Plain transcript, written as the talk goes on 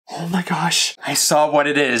Oh my gosh, I saw what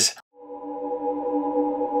it is.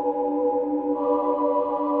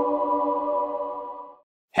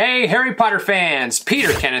 Hey Harry Potter fans,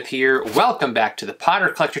 Peter Kenneth here. Welcome back to the Potter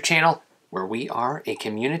Collector channel, where we are a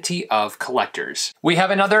community of collectors. We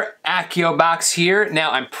have another Accio box here.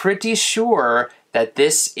 Now I'm pretty sure that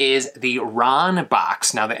this is the Ron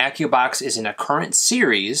box. Now the Accio box is in a current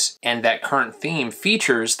series, and that current theme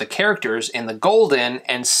features the characters in the Golden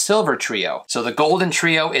and Silver trio. So the Golden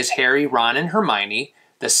trio is Harry, Ron, and Hermione.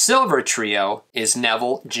 The Silver trio is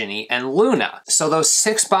Neville, Ginny, and Luna. So those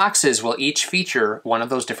 6 boxes will each feature one of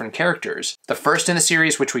those different characters. The first in the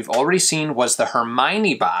series, which we've already seen, was the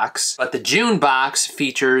Hermione box, but the June box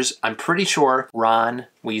features, I'm pretty sure, Ron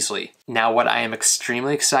Weasley. Now what I am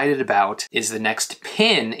extremely excited about is the next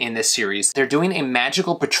pin in this series. They're doing a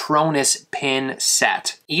magical Patronus pin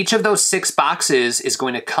set. Each of those 6 boxes is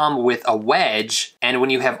going to come with a wedge, and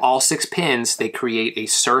when you have all 6 pins, they create a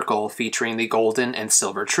circle featuring the Golden and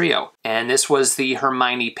Silver trio. And this was the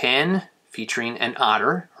Hermione pin, featuring an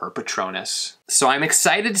otter, her Patronus. So I'm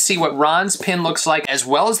excited to see what Ron's pin looks like, as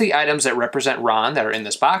well as the items that represent Ron that are in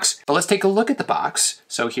this box. But let's take a look at the box.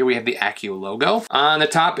 So here we have the Accio logo. On the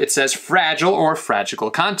top, it says fragile or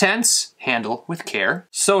fragical contents. Handle with care.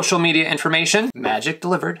 Social media information. Magic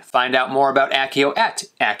delivered. Find out more about Accio at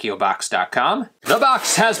acciobox.com. The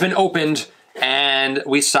box has been opened, and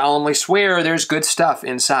we solemnly swear there's good stuff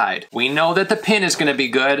inside. We know that the pin is gonna be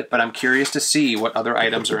good, but I'm curious to see what other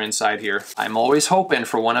items are inside here. I'm always hoping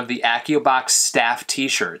for one of the Accio Box staff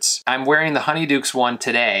t-shirts. I'm wearing the Honeydukes one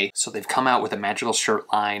today, so they've come out with a magical shirt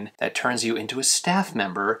line that turns you into a staff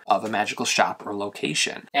member of a magical shop or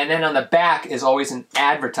location. And then on the back is always an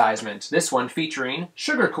advertisement. This one featuring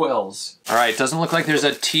sugar quills. All right, doesn't look like there's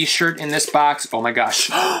a t-shirt in this box. Oh my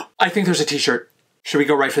gosh, I think there's a t-shirt. Should we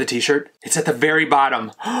go right for the t-shirt? It's at the very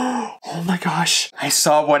bottom. Oh my gosh, I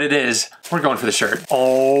saw what it is. We're going for the shirt.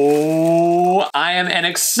 Oh, I am an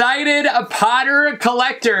excited Potter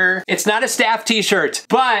collector. It's not a staff t-shirt,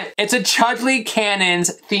 but it's a Chudley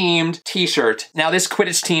Cannons themed t-shirt. Now this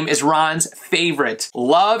Quidditch team is Ron's favorite.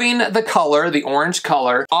 Loving the color, the orange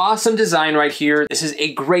color. Awesome design right here. This is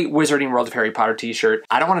a great Wizarding World of Harry Potter t-shirt.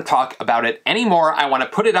 I don't want to talk about it anymore. I want to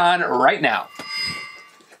put it on right now.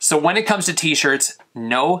 So when it comes to t-shirts,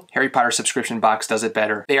 no Harry Potter subscription box does it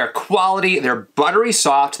better. They are quality, they're buttery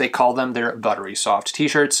soft. They call them their buttery soft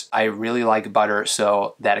t-shirts. I really like butter,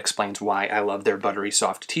 so that explains why I love their buttery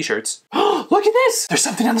soft t-shirts. Look at this! There's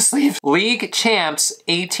something on the sleeve. League Champs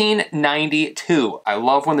 1892. I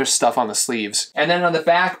love when there's stuff on the sleeves. And then on the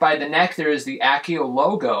back by the neck, there is the Accio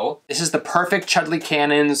logo. This is the perfect Chudley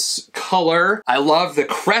Cannons color. I love the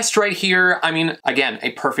crest right here. I mean, again,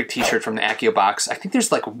 a perfect t-shirt from the Accio box. I think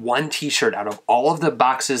there's like one t-shirt out of all of the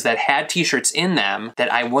boxes that had t-shirts in them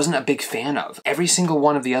that I wasn't a big fan of. Every single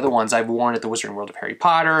one of the other ones I've worn at the Wizarding World of Harry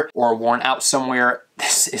Potter or worn out somewhere.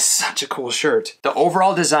 This is such a cool shirt. The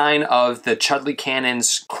overall design of the Chudley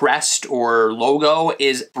Cannons crest or logo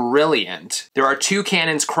is brilliant. There are 2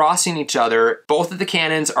 cannons crossing each other. Both of the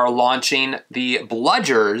cannons are launching the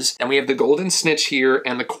bludgers, and we have the golden snitch here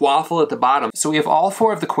and the quaffle at the bottom. So we have all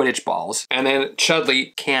 4 of the Quidditch balls and then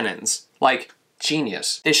Chudley cannons. Like,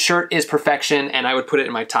 genius. This shirt is perfection, and I would put it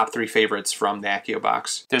in my top 3 favorites from the Accio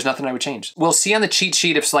box. There's nothing I would change. We'll see on the cheat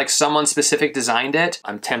sheet if like someone specific designed it.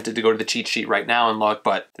 I'm tempted to go to the cheat sheet right now and look,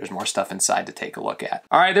 but there's more stuff inside to take a look at.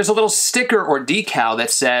 All right, there's a little sticker or decal that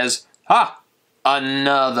says,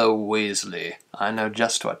 another Weasley. I know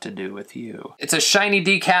just what to do with you. It's a shiny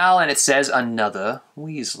decal and it says another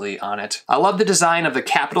Weasley on it. I love the design of the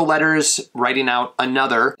capital letters writing out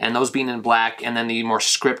another, and those being in black, and then the more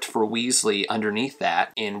script for Weasley underneath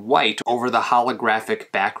that in white over the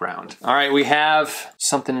holographic background. All right, we have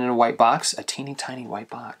something in a white box, a teeny tiny white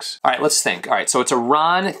box. All right, let's think. All right, so it's a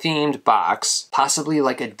Ron themed box, possibly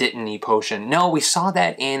like a Dittany potion. No, we saw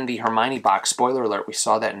that in the Hermione box. Spoiler alert, we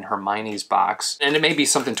saw that in Hermione's box. And it may be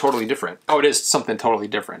something totally different. Oh, it is something totally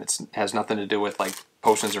different. It has nothing to do with like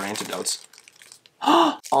potions or antidotes.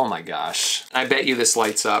 Oh my gosh. I bet you this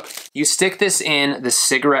lights up. You stick this in the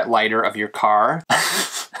cigarette lighter of your car.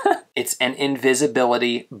 It's an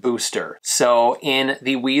invisibility booster. So in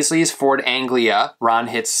the Weasley's Ford Anglia, Ron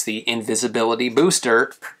hits the invisibility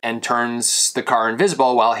booster and turns the car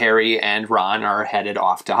invisible while Harry and Ron are headed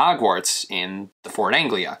off to Hogwarts in the Ford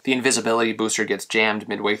Anglia. The invisibility booster gets jammed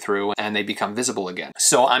midway through and they become visible again.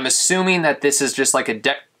 So I'm assuming that this is just like a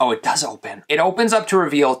oh, it does open. It opens up to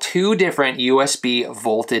reveal 2 different USB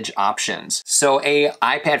voltage options. So a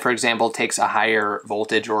iPad, for example, takes a higher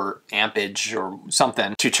voltage or ampage or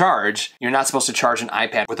something to charge. charge. You're not supposed to charge an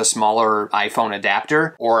iPad with a smaller iPhone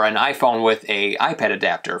adapter or an iPhone with a iPad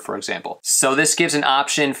adapter, for example. So this gives an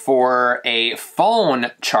option for a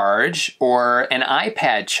phone charge or an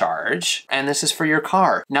iPad charge, and this is for your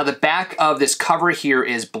car. Now the back of this cover here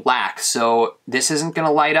is black, so this isn't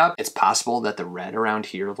gonna light up. It's possible that the red around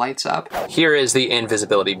here lights up. Here is the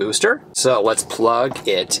invisibility booster. So let's plug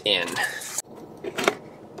it in.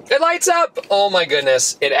 It lights up! Oh my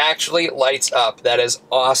goodness, it actually lights up. That is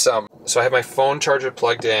awesome. So I have my phone charger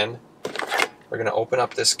plugged in. We're gonna open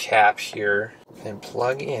up this cap here and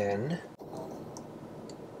plug in.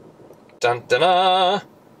 Dun dun dun!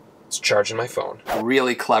 It's charging my phone.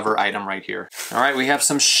 Really clever item right here. All right, we have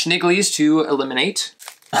some schnigglies to eliminate.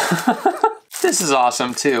 This is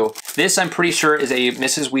awesome too. This, I'm pretty sure, is a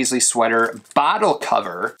Mrs. Weasley sweater bottle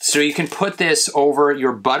cover. So you can put this over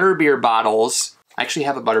your butterbeer bottles. I actually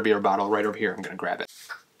have a butterbeer bottle right over here. I'm gonna grab it.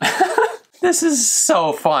 This is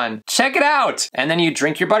so fun. Check it out. And then you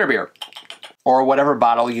drink your butterbeer or whatever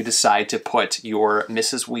bottle you decide to put your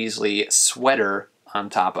Mrs. Weasley sweater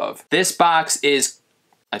on top of. This box is,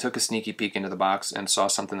 I took a sneaky peek into the box and saw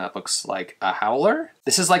something that looks like a howler.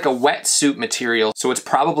 This is like a wetsuit material, so it's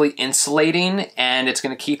probably insulating and it's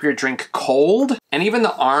gonna keep your drink cold. And even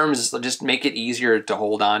the arms just make it easier to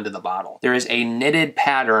hold on to the bottle. There is a knitted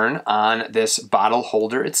pattern on this bottle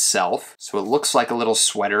holder itself, so it looks like a little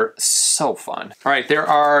sweater. So fun. All right, there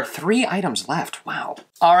are 3 items left, wow.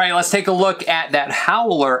 All right, let's take a look at that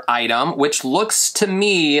howler item, which looks to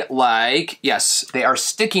me like, yes, they are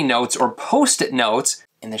sticky notes or Post-it notes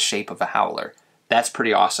in the shape of a howler. That's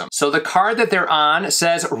pretty awesome. So the card that they're on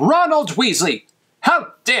says, Ronald Weasley,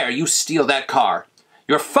 how dare you steal that car?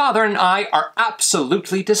 Your father and I are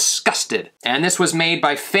absolutely disgusted. And this was made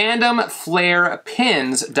by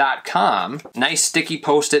fandomflairepins.com. Nice sticky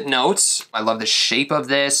Post-it notes. I love the shape of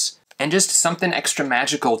this. And just something extra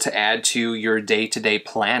magical to add to your day-to-day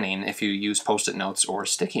planning if you use Post-it notes or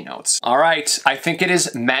sticky notes. All right, I think it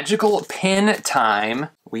is magical pin time.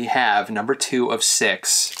 We have number 2 of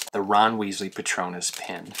 6, the Ron Weasley Patronus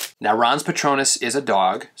pin. Now Ron's Patronus is a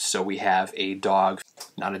dog, so we have a dog,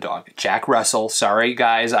 not a dog, Jack Russell. Sorry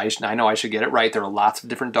guys, I know I should get it right. There are lots of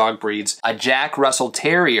different dog breeds. A Jack Russell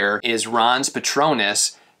Terrier is Ron's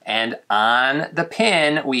Patronus, and on the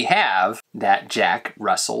pin, we have that Jack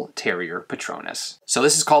Russell Terrier Patronus. So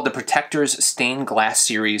this is called the Protectors Stained Glass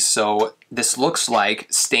Series. So this looks like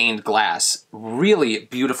stained glass. Really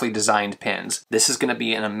beautifully designed pins. This is gonna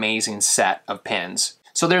be an amazing set of pins.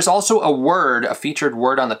 So there's also a word, a featured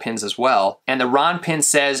word on the pins as well. And the Ron pin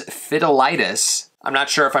says fidelitas. I'm not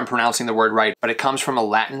sure if I'm pronouncing the word right, but it comes from a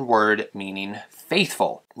Latin word meaning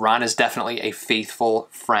faithful. Ron is definitely a faithful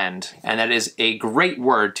friend, and that is a great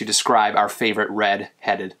word to describe our favorite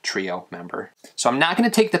red-headed trio member. So I'm not going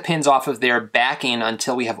to take the pins off of their backing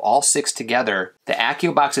until we have all 6 together. The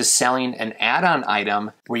Accio Box is selling an add-on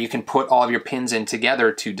item where you can put all of your pins in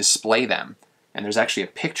together to display them. And there's actually a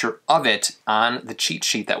picture of it on the cheat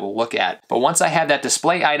sheet that we'll look at. But once I have that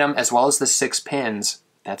display item as well as the 6 pins,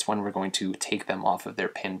 that's when we're going to take them off of their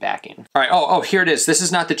pin backing. All right, oh, here it is. This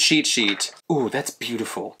is not the cheat sheet. Ooh, that's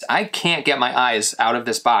beautiful. I can't get my eyes out of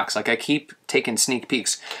this box. Like I keep taking sneak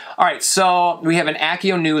peeks. All right, so we have an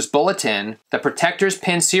Accio News Bulletin. The Protectors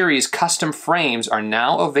Pin Series custom frames are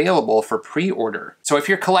now available for pre-order. So if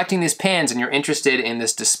you're collecting these pins and you're interested in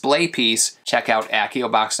this display piece, check out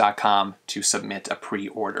acciobox.com to submit a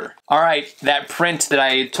pre-order. All right, that print that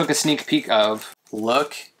I took a sneak peek of,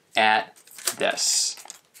 look at this.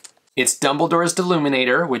 It's Dumbledore's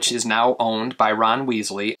Deluminator, which is now owned by Ron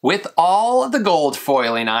Weasley, with all of the gold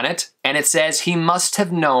foiling on it, and it says, he must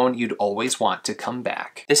have known you'd always want to come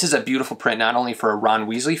back. This is a beautiful print, not only for a Ron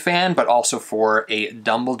Weasley fan, but also for a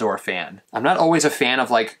Dumbledore fan. I'm not always a fan of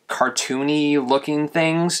like cartoony looking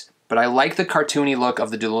things, but I like the cartoony look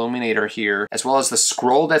of the Deluminator here, as well as the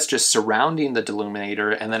scroll that's just surrounding the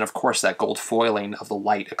Deluminator, and then of course that gold foiling of the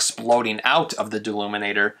light exploding out of the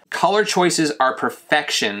Deluminator. Color choices are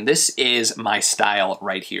perfection. This is my style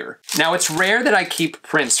right here. Now it's rare that I keep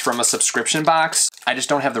prints from a subscription box. I just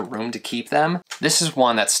don't have the room to keep them. This is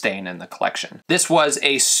one that's staying in the collection. This was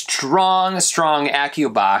a strong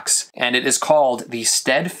Accio box, and it is called the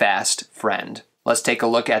Steadfast Friend. Let's take a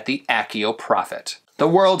look at the Accio Prophet, the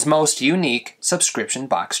world's most unique subscription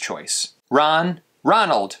box choice. Ron,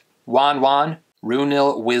 Ronald, Wan,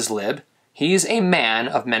 Runil Wizlib. He's a man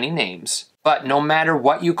of many names. But no matter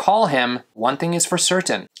what you call him, one thing is for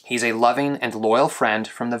certain. He's a loving and loyal friend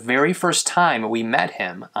from the very first time we met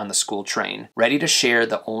him on the school train, ready to share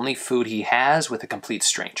the only food he has with a complete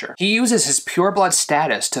stranger. He uses his pureblood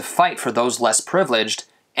status to fight for those less privileged,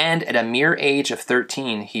 And at a mere age of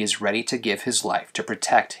 13, he is ready to give his life to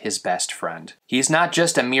protect his best friend. He's not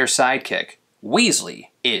just a mere sidekick. Weasley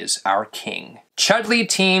is our king. Chudley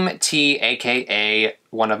Team T, aka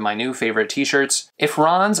one of my new favorite t-shirts. If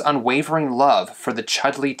Ron's unwavering love for the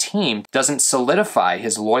Chudley team doesn't solidify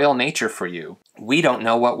his loyal nature for you, we don't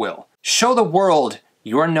know what will. Show the world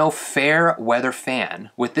you're no fair weather fan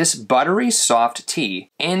with this buttery soft tee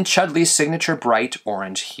in Chudley's signature bright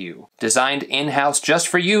orange hue. Designed in-house just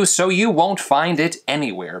for you, so you won't find it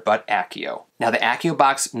anywhere but Accio. Now the Accio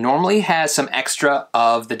box normally has some extra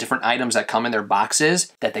of the different items that come in their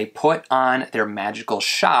boxes that they put on their magical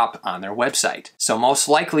shop on their website. So most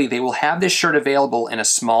likely they will have this shirt available in a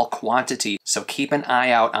small quantity, so keep an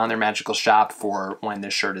eye out on their magical shop for when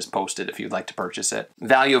this shirt is posted if you'd like to purchase it.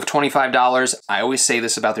 Value of $25. I always say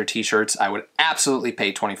this about their t-shirts. I would absolutely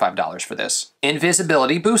pay $25 for this.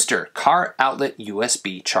 Invisibility booster, car outlet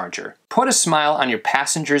USB charger. Put a smile on your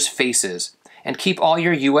passengers' faces and keep all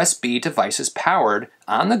your USB devices powered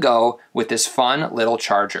on the go with this fun little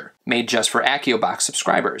charger, made just for Accio Box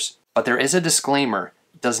subscribers. But there is a disclaimer.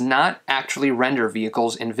 Does not actually render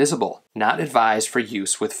vehicles invisible. Not advised for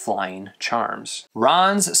use with flying charms.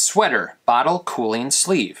 Ron's sweater, bottle cooling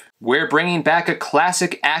sleeve. We're bringing back a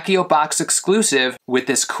classic Accio Box exclusive with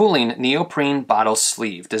this cooling neoprene bottle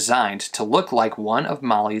sleeve designed to look like one of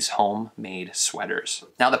Molly's homemade sweaters.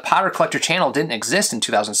 Now the Potter Collector channel didn't exist in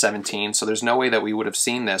 2017, so there's no way that we would have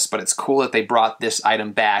seen this, but it's cool that they brought this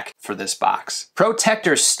item back for this box.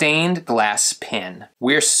 Protector stained glass pin.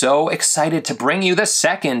 We're so excited to bring you the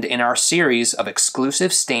second in our series of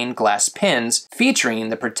exclusive stained glass pins featuring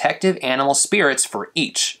the protective animal spirits for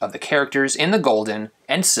each of the characters in the golden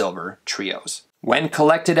and silver trios. When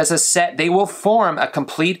collected as a set, they will form a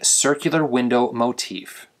complete circular window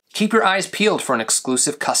motif. Keep your eyes peeled for an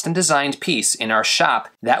exclusive custom-designed piece in our shop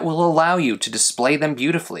that will allow you to display them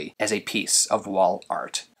beautifully as a piece of wall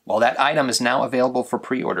art. Well, that item is now available for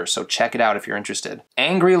pre-order, so check it out if you're interested.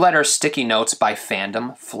 Angry Letter Sticky Notes by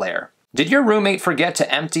Fandom Flair. Did your roommate forget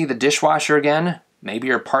to empty the dishwasher again? Maybe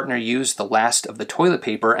your partner used the last of the toilet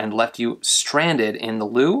paper and left you stranded in the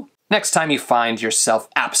loo? Next time you find yourself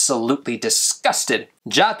absolutely disgusted,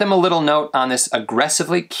 jot them a little note on this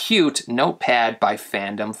aggressively cute notepad by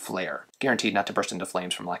Fandom Flair. Guaranteed not to burst into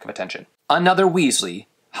flames from lack of attention. Another Weasley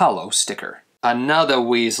hollow sticker. Another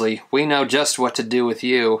Weasley, we know just what to do with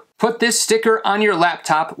you. Put this sticker on your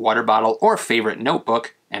laptop, water bottle, or favorite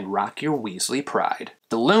notebook and rock your Weasley pride.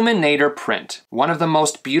 The Luminator print, one of the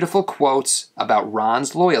most beautiful quotes about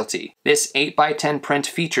Ron's loyalty. This 8x10 print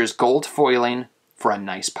features gold foiling for a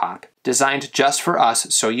nice pop. Designed just for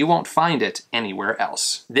us, so you won't find it anywhere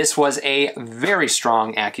else. This was a very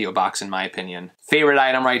strong Accio box in my opinion. Favorite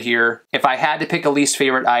item right here. If I had to pick a least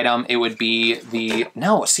favorite item, it would be the...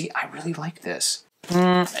 No, see, I really like this.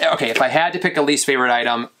 Okay, if I had to pick a least favorite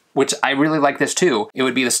item, which I really like this too, it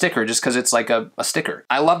would be the sticker just because it's like a sticker.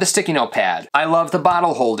 I love the sticky note pad. I love the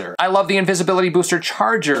bottle holder. I love the invisibility booster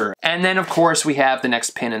charger. And then of course we have the next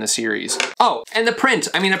pin in the series. Oh, and the print.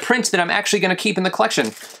 I mean a print that I'm actually gonna keep in the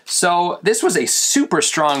collection. So this was a super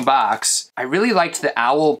strong box. I really liked the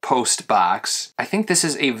owl post box. I think this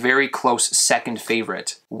is a very close second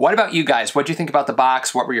favorite. What about you guys? What do you think about the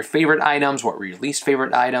box? What were your favorite items? What were your least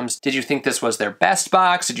favorite items? Did you think this was their best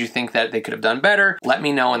box? Did you think that they could have done better? Let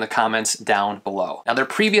me know in the comments down below. Now their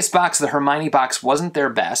previous box, the Hermione box, wasn't their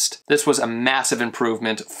best. This was a massive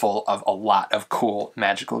improvement full of a lot of cool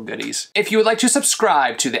magical goodies. If you would like to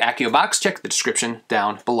subscribe to the Accio box, check the description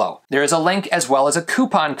down below. There is a link as well as a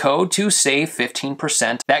coupon code to save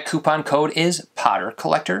 15%. That coupon code is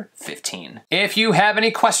PotterCollector15. If you have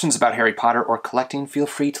any questions about Harry Potter or collecting, feel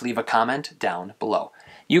free to leave a comment down below.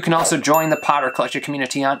 You can also join the Potter Collector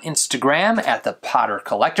community on Instagram at the Potter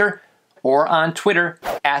Collector or on Twitter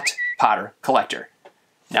at Potter Collector.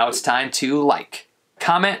 Now it's time to like,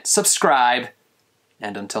 comment, subscribe,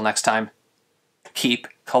 and until next time, keep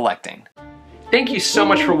collecting. Thank you so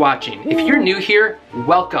much for watching. If you're new here,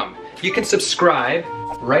 welcome. You can subscribe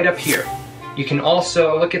right up here. You can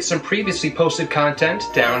also look at some previously posted content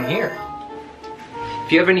down here.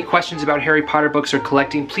 If you have any questions about Harry Potter books or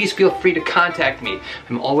collecting, please feel free to contact me.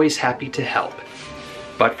 I'm always happy to help.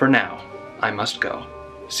 But for now, I must go.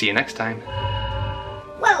 See you next time.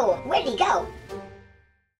 Whoa, where'd he go?